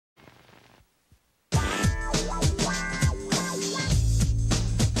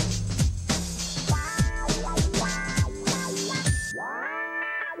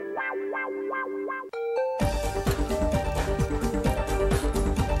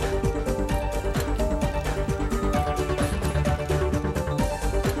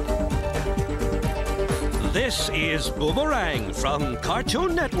This is Boomerang from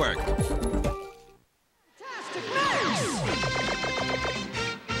Cartoon Network.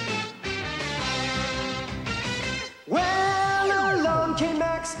 Well, along came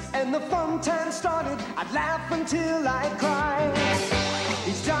Max, and the fun time started. I'd laugh until I'd cry.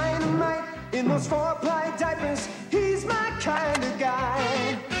 He's dynamite in those 4-ply diapers. He's my kind of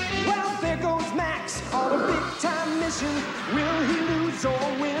guy. Well, there goes Max on a big-time mission. Will he lose or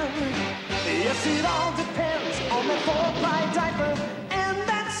win? Yes, it all depends on the 4-ply diaper and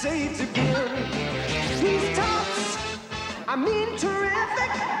that safety pin. He's tops, I mean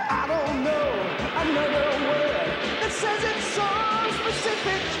terrific. I don't know another word that says it's so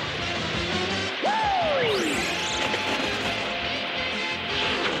specific. Woo!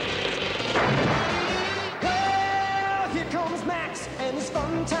 Well, here comes Max and his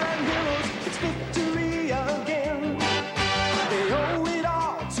fun time heroes. It's victory again. They owe it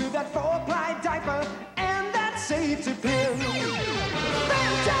all to that 4-ply diaper and that safety pin.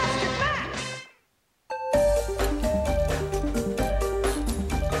 Fantastic Max!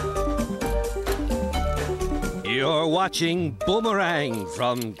 You're watching Boomerang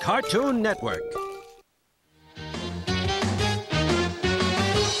from Cartoon Network.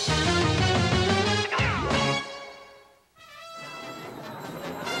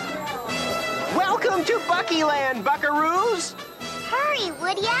 Welcome to Buckyland, buckaroos! Hurry,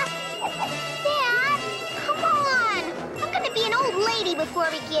 would ya? Dad, come on! I'm gonna be an old lady before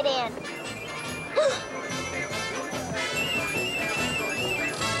we get in.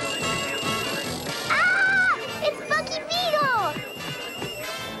 Ah! It's Bucky Beetle!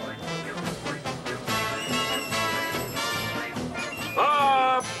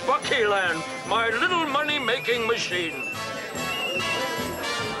 Ah, Buckyland, my little money-making machine.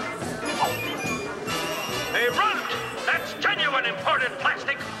 Hey, run! That's genuine imported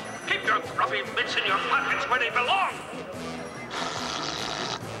plastic. Keep your grubby bits in your pockets where they belong.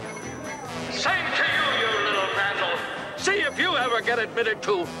 Same to you, you little vandal. See if you ever get admitted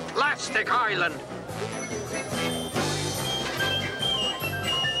to Plastic Island.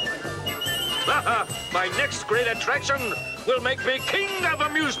 My next great attraction will make me king of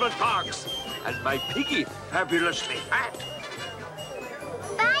amusement parks. And my piggy fabulously fat.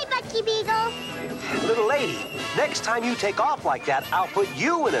 Bye, Bucky Beagle. Little lady, next time you take off like that, I'll put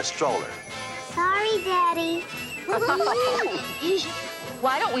you in a stroller. Sorry, Daddy.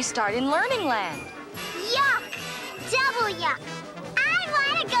 Why don't we start in Learning Land? Yuck! Double yuck! I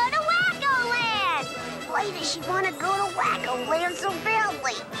want to go to Wacko Land! Why does she want to go to Wacko Land so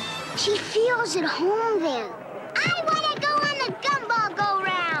badly? She feels at home there. I want to go on the gumball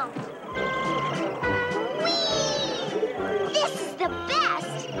go-round! Whee! This is the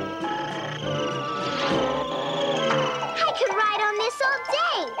best! I could ride on this all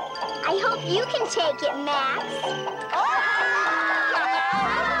day. I hope you can take it, Max.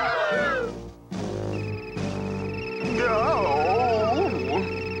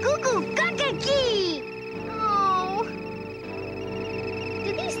 Goo goo gaga gee! Oh. Do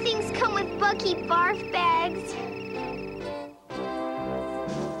these things come with Bucky barf bags?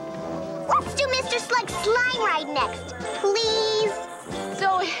 Let's do Mr. Slug's slime ride next, please.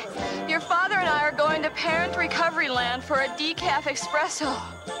 So, your father and I are going to Parent Recovery Land for a decaf espresso.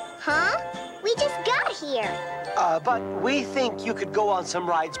 Huh? We just got here. But we think you could go on some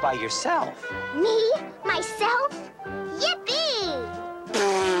rides by yourself. Me? Myself? Yippee!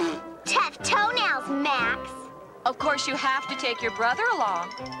 Tough toenails, Max. Of course, you have to take your brother along.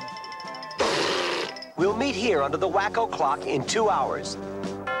 We'll meet here under the Wacko clock in 2 hours.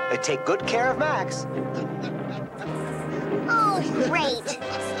 Take good care of Max. Oh, great.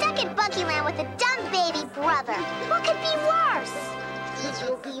 Stuck at Buckyland with a dumb baby brother. What could be worse? These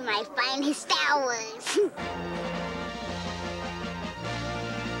will be my finest hours.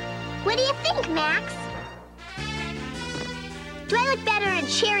 What do you think, Max? Do I look better in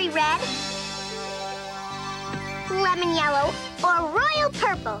cherry red, lemon yellow, or royal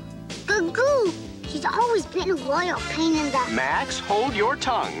purple? Goo-goo. She's always been a royal pain in the... Max, hold your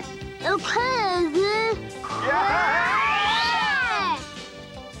tongue. Okay. Yeah.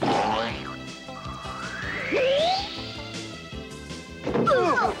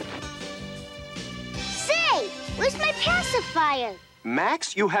 Say, where's my pacifier?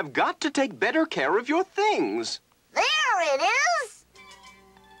 Max, you have got to take better care of your things. There it is!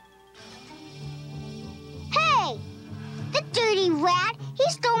 Hey! The dirty rat! He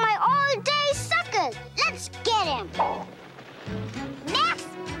stole my all-day sucker! Let's get him! Max!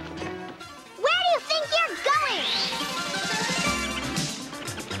 Where do you think you're going?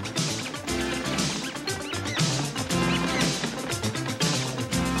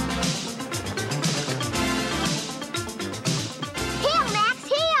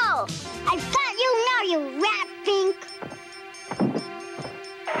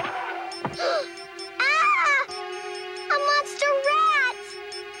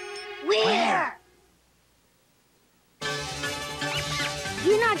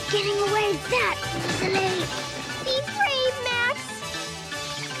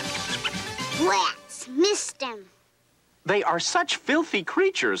 Rats, missed them. They are such filthy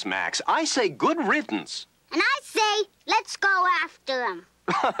creatures, Max. I say good riddance. And I say, let's go after them.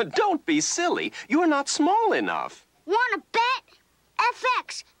 Don't be silly. You're not small enough. Wanna bet?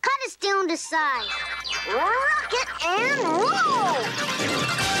 FX, cut us down to size. Rocket and roll!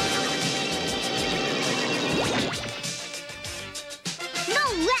 No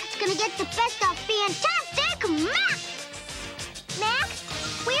rat's gonna get the best of Fantastic Max! Max,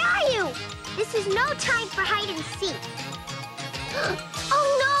 where are you? This is no time for hide and seek.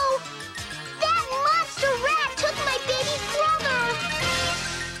 Oh no! That monster rat took my baby brother!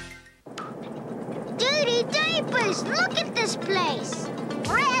 Dirty diapers! Look at this place!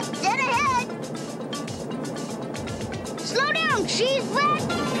 Rat dead ahead! Slow down, cheese rat!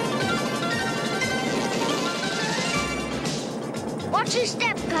 Watch your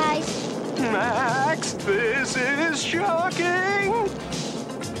step, guys. Max, this is shocking.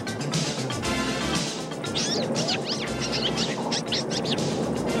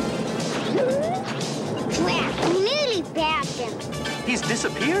 Rat, we nearly bagged him. He's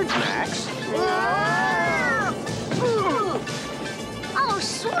disappeared, Max. Whoa! Oh,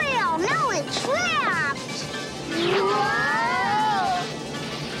 swell! Now it's trapped! Whoa!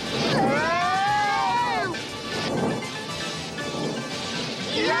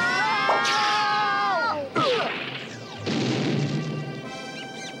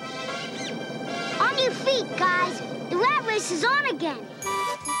 On your feet, guys. The rat race is on again.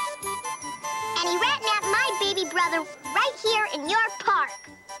 And he rat-napped my baby brother right here in your park.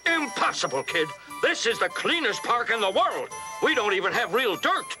 Impossible, kid. This is the cleanest park in the world. We don't even have real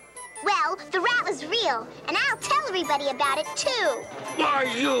dirt. Well, the rat was real, and I'll tell everybody about it, too. Why,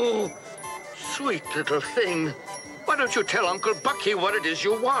 you sweet little thing. Why don't you tell Uncle Bucky what it is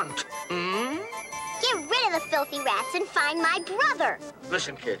you want? Get rid of the filthy rats and find my brother.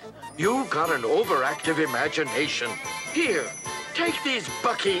 Listen, kid, you've got an overactive imagination. Here, take these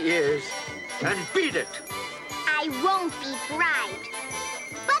Bucky ears and beat it. I won't be bribed.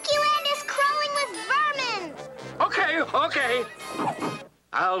 Buckyland is crawling with vermin. Okay.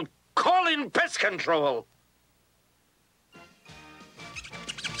 I'll call in pest control.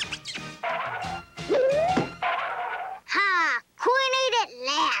 Ha! Cornered at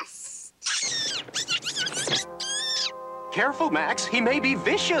last. Careful, Max. He may be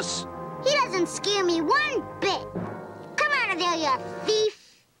vicious. He doesn't scare me one bit. Come out of there, you thief.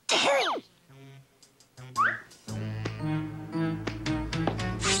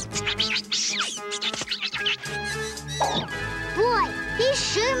 Boy, he's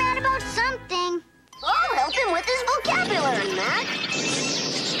sure mad about something. I'll help him with his vocabulary, Mac.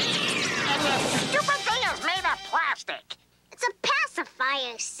 And this stupid thing is made of plastic. It's a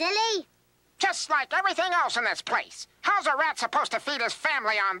pacifier, silly. Just like everything else in this place. How's a rat supposed to feed his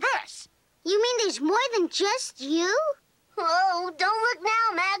family on this? You mean there's more than just you? Oh, don't look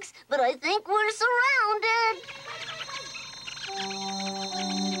now, Max, but I think we're surrounded.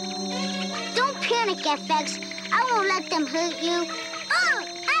 Don't panic, FX. I won't let them hurt you.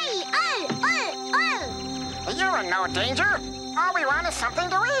 You're in no danger. All we want is something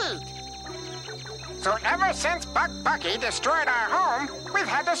to eat. So ever since Bucky destroyed our home, we've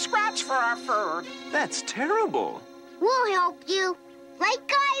had to scratch for our food. That's terrible. We'll help you. Right,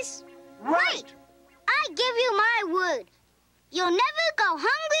 guys? Right. I give you my word. You'll never go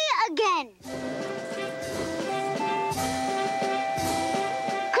hungry again.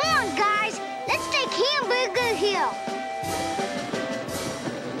 Come on, guys. Let's take Hamburger Hill.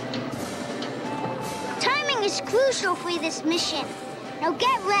 Timing is crucial for this mission. Now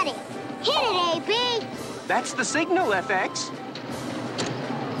get ready. Hit it, AB. That's the signal, FX.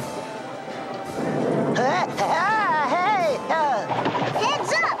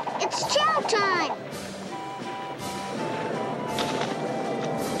 Heads up! It's chow time!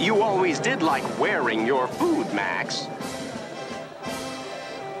 You always did like wearing your food, Max.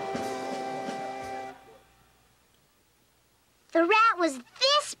 The rat was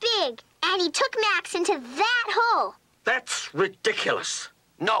this big, and he took Max into that hole. That's ridiculous.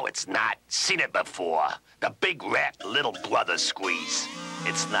 No, it's not. Seen it before. The big rat, little brother squeeze.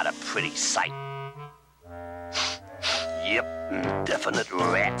 It's not a pretty sight. Yep, definite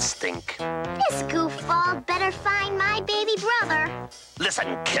rat stink. This goofball better find my baby brother.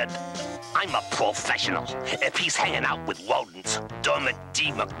 Listen, kid, I'm a professional. If he's hanging out with rodents, Dermot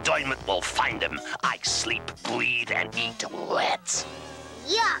D. McDermott will find him. I sleep, breathe, and eat rats.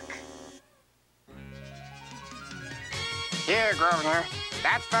 Yuck. Here, Grosvenor.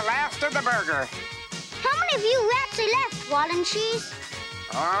 That's the last of the burger. How many of you rats are left, Wallen Cheese?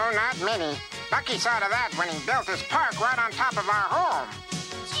 Oh, not many. Bucky saw to that when he built his park right on top of our home.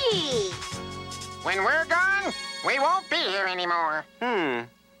 Gee, When we're gone, we won't be here anymore.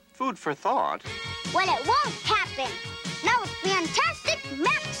 Food for thought. Well, it won't happen. Now it's Fantastic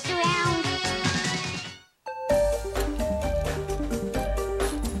Max around.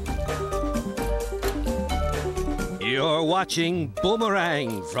 You're watching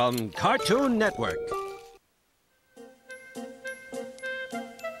Boomerang from Cartoon Network.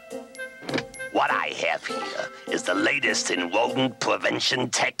 What I have here is the latest in rodent prevention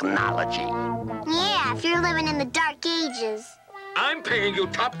technology. Yeah, if you're living in the dark ages. I'm paying you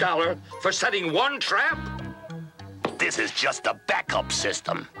top dollar for setting one trap. This is just a backup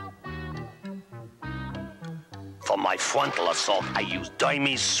system. For my frontal assault, I use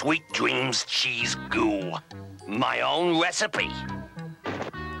Dimey's Sweet Dreams cheese goo. My own recipe.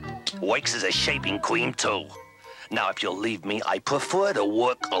 Works as a shaping cream, too. Now, if you'll leave me, I prefer to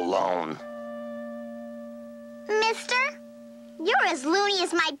work alone. Mister, you're as loony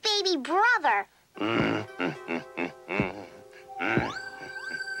as my baby brother.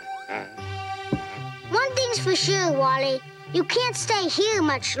 One thing's for sure, Wally. You can't stay here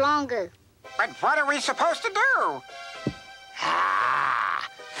much longer. But what are we supposed to do?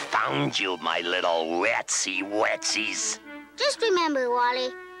 Found you, my little ratsy-watsies. Just remember, Wally,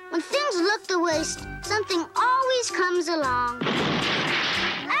 when things look the worst, something always comes along.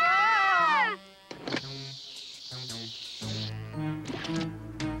 Ah!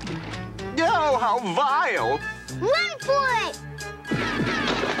 Oh, how vile! Run for it!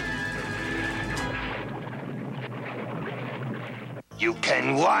 You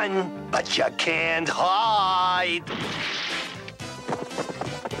can run, but you can't hide.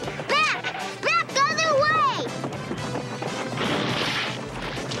 Back! Back the other way!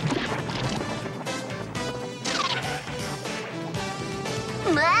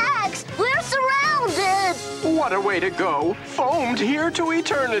 Max, we're surrounded! What a way to go! Foamed here to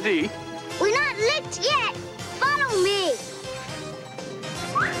eternity! We're not licked yet! Follow me!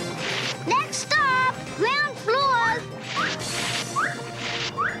 Next stop, ground floor!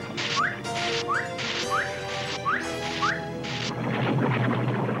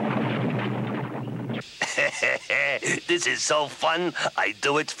 This is so fun, I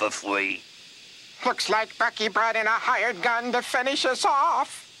do it for free. Looks like Bucky brought in a hired gun to finish us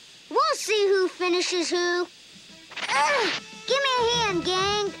off. We'll see who finishes who. Give me a hand,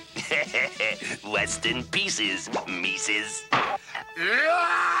 gang. Rest in pieces, Mises. That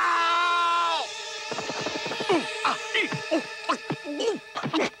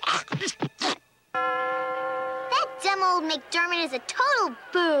dumb old McDermott is a total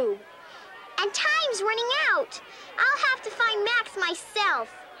boob. And time's running out. I'll have to find Max myself.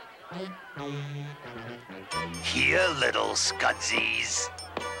 Here, little scudsies.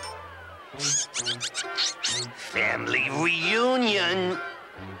 Family reunion.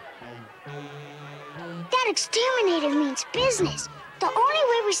 That exterminator means business. The only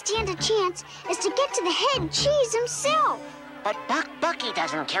way we stand a chance is to get to the head cheese himself. But Bucky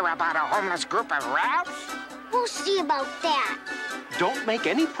doesn't care about a homeless group of rats. We'll see about that. Don't make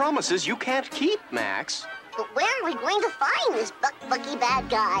any promises you can't keep, Max. But where are we going to find this Bucky bad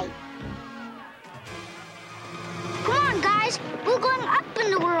guy? Come on, guys. We're going up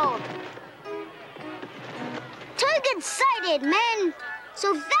in the world. Target sighted, men.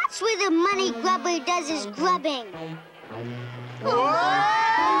 So that's where the money grubber does his grubbing.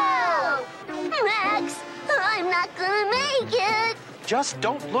 Whoa! Max, I'm not gonna make it. Just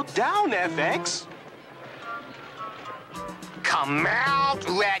don't look down, FX. Come out,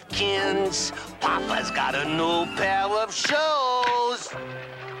 ratkins. Papa's got a new pair of shoes.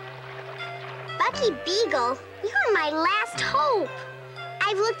 Bucky Beagle, you're my last hope.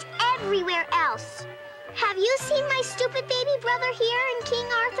 I've looked everywhere else. Have you seen my stupid baby brother here in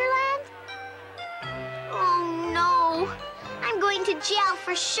King Arthur Land? Oh, no. I'm going to jail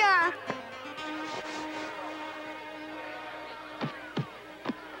for sure.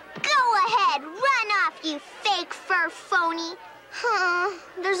 Go ahead, run off, you fake fur phony.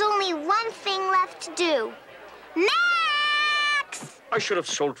 There's only one thing left to do. Max! I should have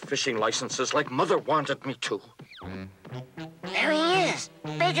sold fishing licenses like Mother wanted me to. There he is,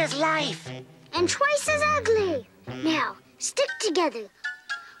 big as life. And twice as ugly. Now, stick together.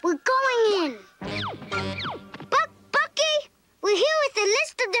 We're going in. Bucky, we're here with a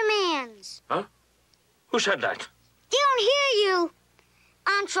list of demands. Huh? Who said that? They don't hear you,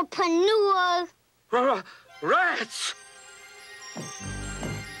 entrepreneur. Rats!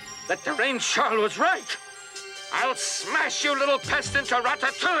 That deranged Charles was right. I'll smash you little pest into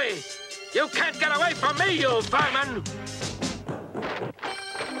ratatouille. You can't get away from me, you vermin!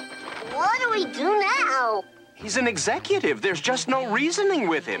 What do we do now? He's an executive. There's just no reasoning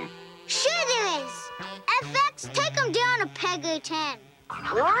with him. Sure there is. FX, take him down a peg or 10.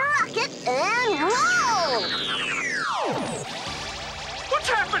 Rocket and roll! What's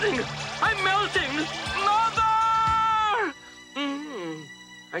happening? I'm melting! Mother!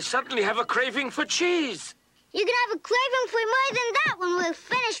 I suddenly have a craving for cheese. You can have a craving for more than that when we're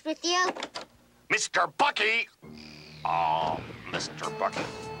finished with you. Mr. Bucky! Oh, Mr. Bucky.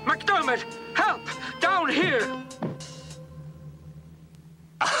 McDermott, help! Down here!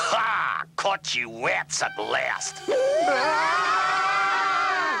 Aha! Caught you wets at last.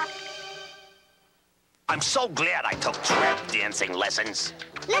 I'm so glad I took trap dancing lessons.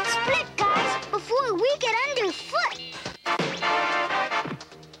 Let's split, guys, before we get underfoot.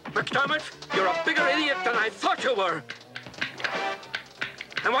 McDermott, you're a bigger idiot than I thought you were.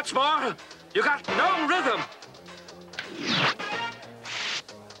 And what's more, you got no rhythm.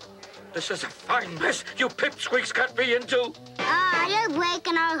 This is a fine mess you pipsqueaks got me into. Ah, you're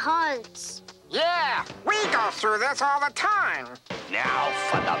breaking our hearts. Yeah, we go through this all the time. Now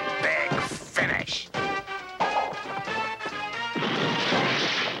for the big finish.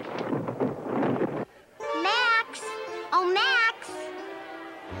 Max! Oh, Max!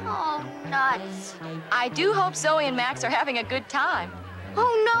 Oh, nuts. I do hope Zoe and Max are having a good time.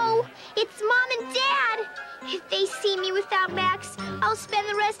 Oh, no! It's Mom and Dad! If they see me without Max, I'll spend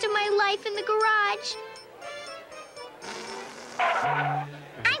the rest of my life in the garage.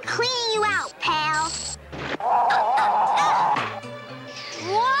 I'm cleaning you out, pal.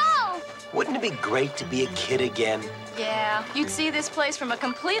 Whoa! Wouldn't it be great to be a kid again? Yeah, you'd see this place from a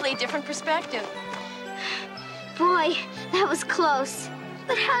completely different perspective. Boy, that was close.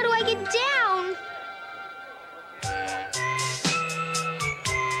 But how do I get down?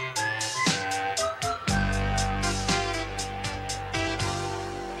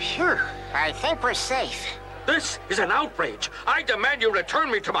 Phew, I think we're safe. This is an outrage. I demand you return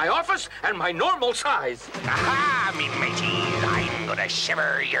me to my office and my normal size. Aha, me mateys, I'm gonna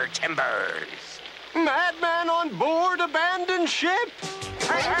shiver your timbers. Madman on board abandoned ship?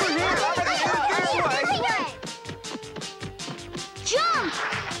 Jump!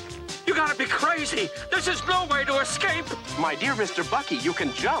 You gotta be crazy. This is no way to escape. My dear Mr. Bucky, you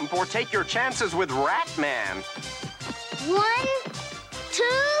can jump or take your chances with Ratman. 1, 2,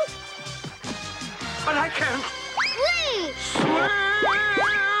 But I can't 3! swim.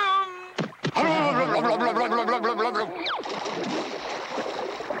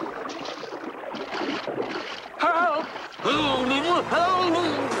 Help!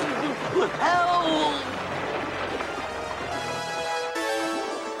 Help!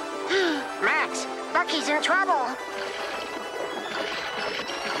 Max, Bucky's in trouble.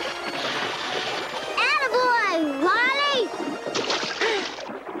 Attaboy, Wally!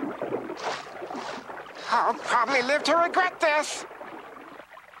 I'll probably live to regret this.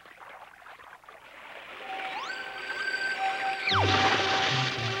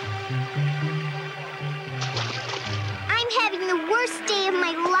 I'm having the worst day of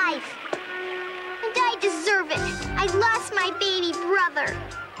my life. And I deserve it. I lost my baby brother.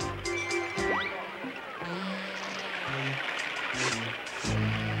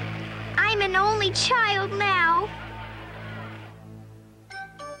 I'm an only child now.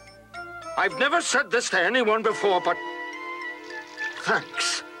 I've never said this to anyone before, but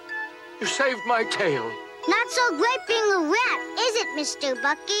thanks. You saved my tail. Not so great being a rat, is it, Mr.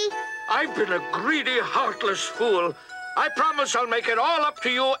 Bucky? I've been a greedy, heartless fool. I promise I'll make it all up to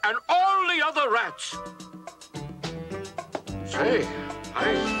you and all the other rats. Say,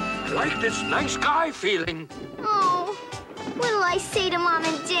 I like this nice guy feeling. Oh, what'll I say to Mom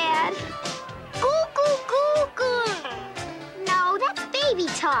and Dad? Goo, goo, goo, goo. No, that's baby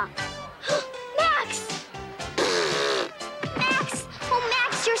talk. Max! Max! Oh,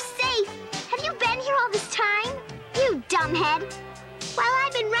 Max, you're safe. Have you been here all this time? You dumbhead. While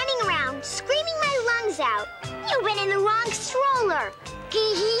I've been running around, screaming my lungs out, you've been in the wrong stroller.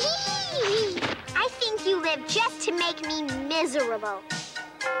 I think you live just to make me miserable.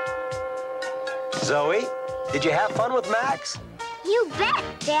 Zoe, did you have fun with Max? You bet,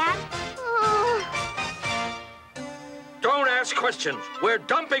 Dad. Oh. Don't ask questions. We're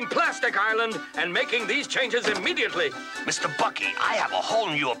dumping Plastic Island and making these changes immediately. Mr. Bucky, I have a whole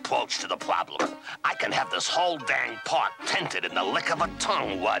new approach to the problem. I can have this whole dang park tented in the lick of a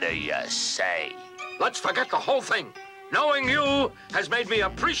tongue. What do you say? Let's forget the whole thing. Knowing you has made me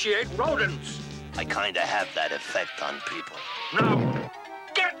appreciate rodents. I kind of have that effect on people. Now,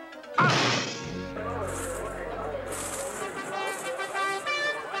 get up!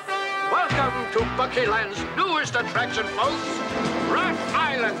 Welcome to Buckyland's newest attraction, folks. Rat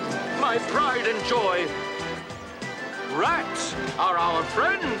Island, my pride and joy. Rats are our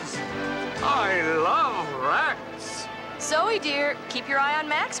friends. I love rats. Zoe, dear, keep your eye on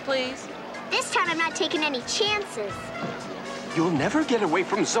Max, please. This time I'm not taking any chances. You'll never get away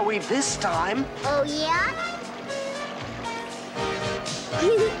from Zoe this time. Oh, yeah?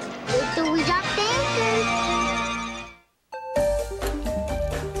 Wait till we drop the anchor.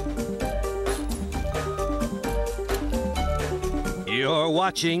 You're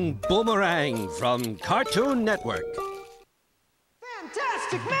watching Boomerang from Cartoon Network.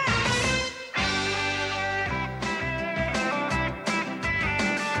 Fantastic Max!